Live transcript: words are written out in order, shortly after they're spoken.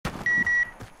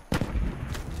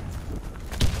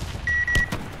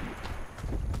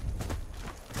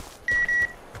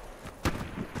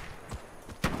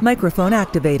Microphone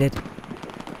activated.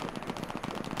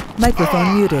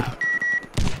 Microphone muted.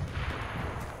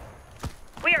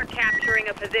 We are capturing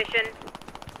a position.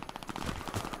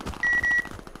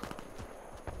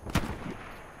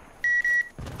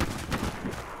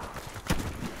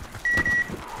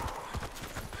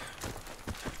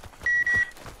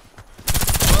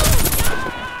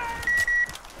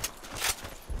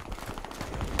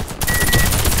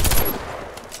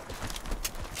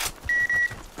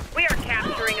 We are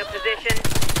capturing a position.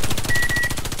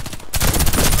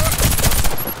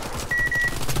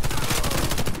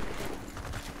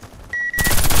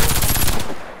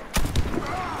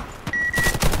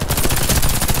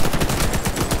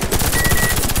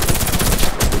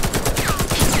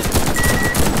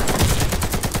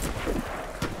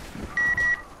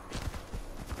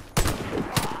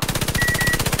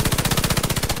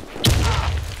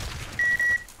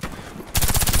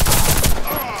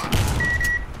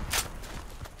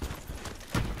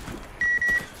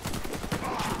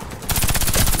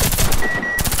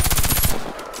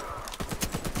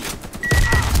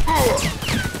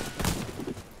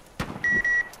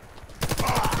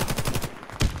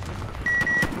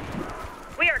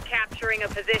 We are capturing a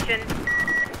position.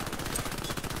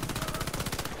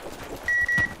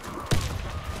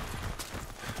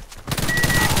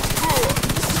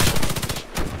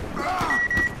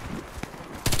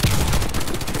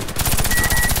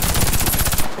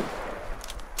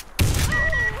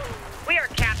 We are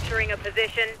capturing a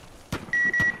position.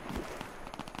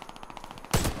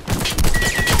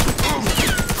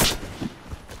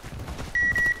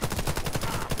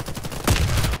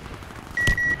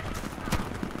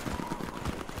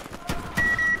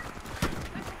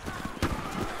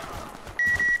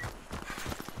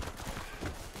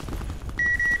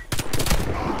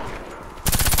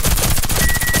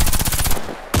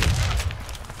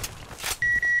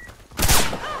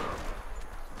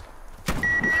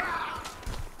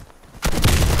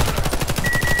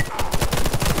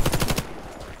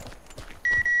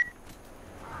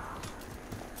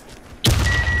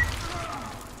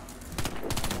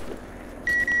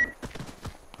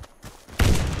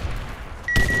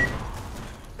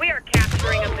 We are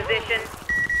capturing a position.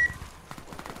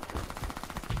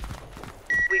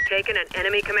 We've taken an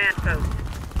enemy command post.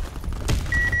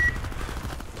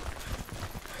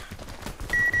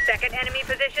 Second enemy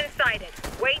position sighted.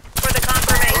 Wait for the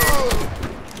confirmation.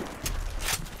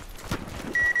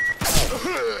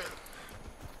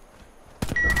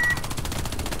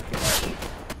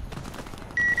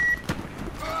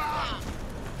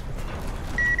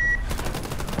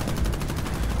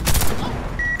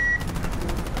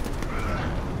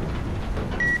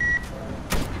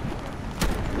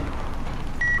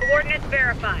 Coordinates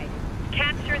verified.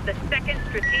 Capture the second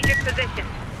strategic position.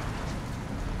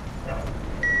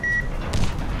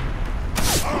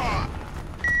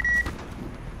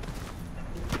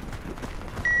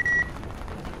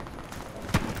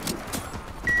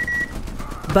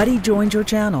 Buddy joined your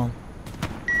channel.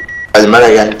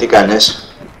 Καλημέρα Γιάννη, τι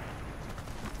κάνεις?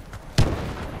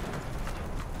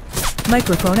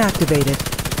 Microphone activated.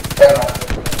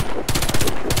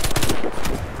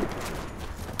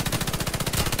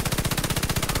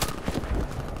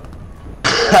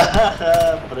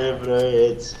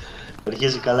 Πρωί, έτσι.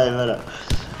 Αρχίζει καλά η μέρα.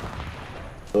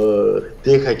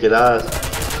 Τι είχα κυράς.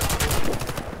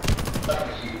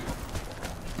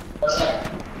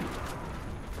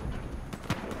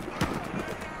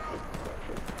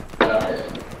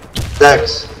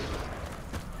 Εντάξει.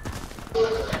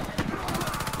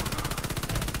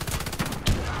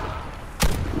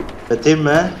 Τι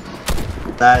είμαι?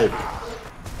 Type.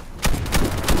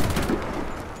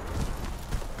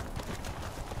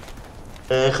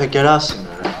 Είχα κεράσει,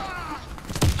 ναι.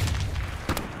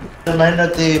 Το θέμα είναι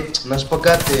ότι, να σου πω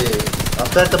κάτι,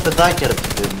 αυτά είναι τα παιδάκια ρε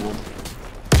παιδί μου.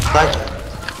 Παιδάκια.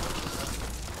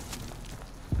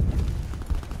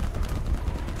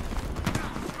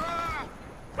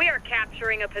 We are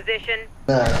capturing a position.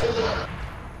 Ναι.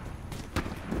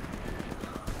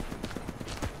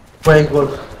 Play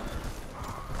golf.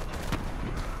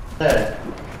 Ναι.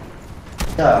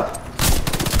 Γεια.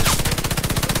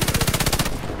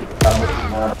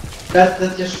 Κάτι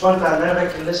τέτοια σου πάρει τα νεύρα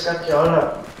και λες κάποια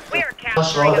ώρα. We are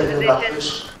Όσο capturing a όταν και τα position.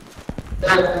 αφήσω.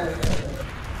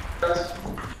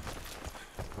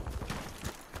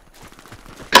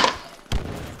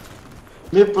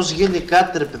 Μήπως γίνει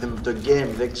κάτι ρε παιδί με το game,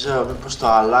 δεν ξέρω, μήπως το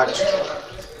αλλάξω.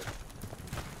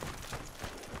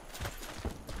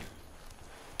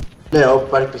 Ναι, όπου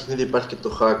υπάρχει παιχνίδι υπάρχει και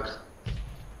το hack.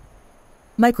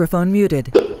 Microphone muted.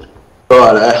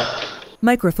 Ωραία.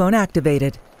 Microphone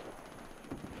activated.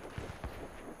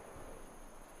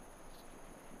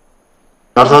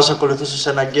 Να έρθω να σε ακολουθήσω σε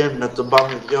ένα game να τον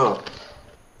πάμε δυο.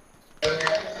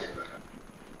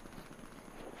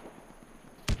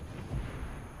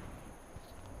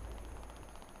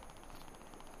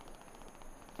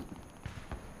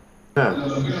 Ναι.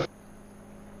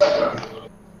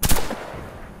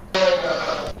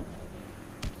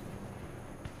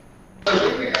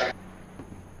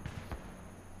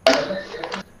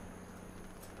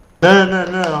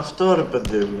 Ναι, αυτό ρε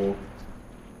παιδί μου.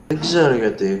 Δεν ξέρω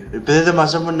γιατί. Επειδή δεν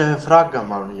μαζεύουνε φράγκα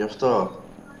μάλλον, γι' αυτό.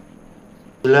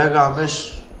 Του λέγα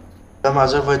αμέσως, δεν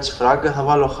μαζεύω έτσι φράγκα, θα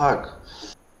βάλω hack.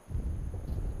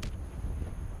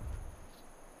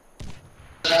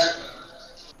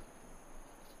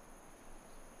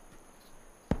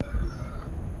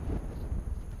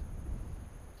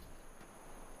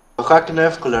 Το hack είναι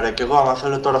εύκολο ρε, και εγώ άμα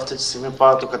θέλω τώρα αυτή τη στιγμή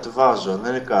πάω να το κατεβάζω,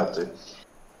 δεν είναι κάτι.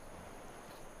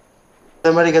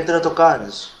 Δεν μ' γιατί να το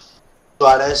κάνεις. Του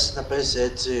αρέσει να παίζει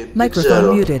έτσι, δεν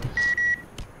ξέρω. Microphone muted.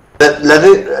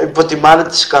 Δηλαδή υποτιμάνε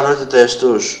τις ικανότητες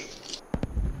τους.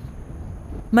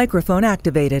 Microphone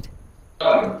activated.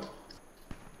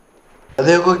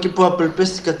 Δηλαδή εγώ εκεί που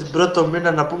απελπίστηκα την πρώτο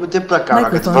μήνα να πούμε τι έπρεπε να κάνω, να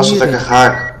Microphone κατεβάσω 10 muted.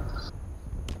 hack.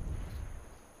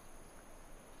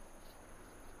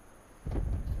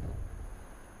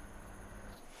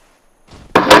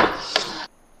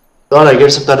 Τώρα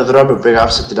γύρισα από το αεροδρόμιο που πήγα,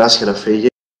 άφησα την άσχη να φύγει.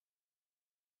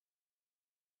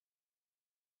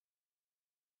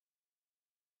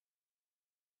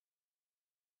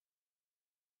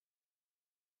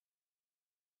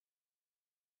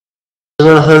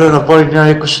 Τώρα θέλω να πάω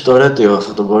 9:20 το ρέτιο,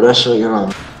 θα το μπορέσω για να...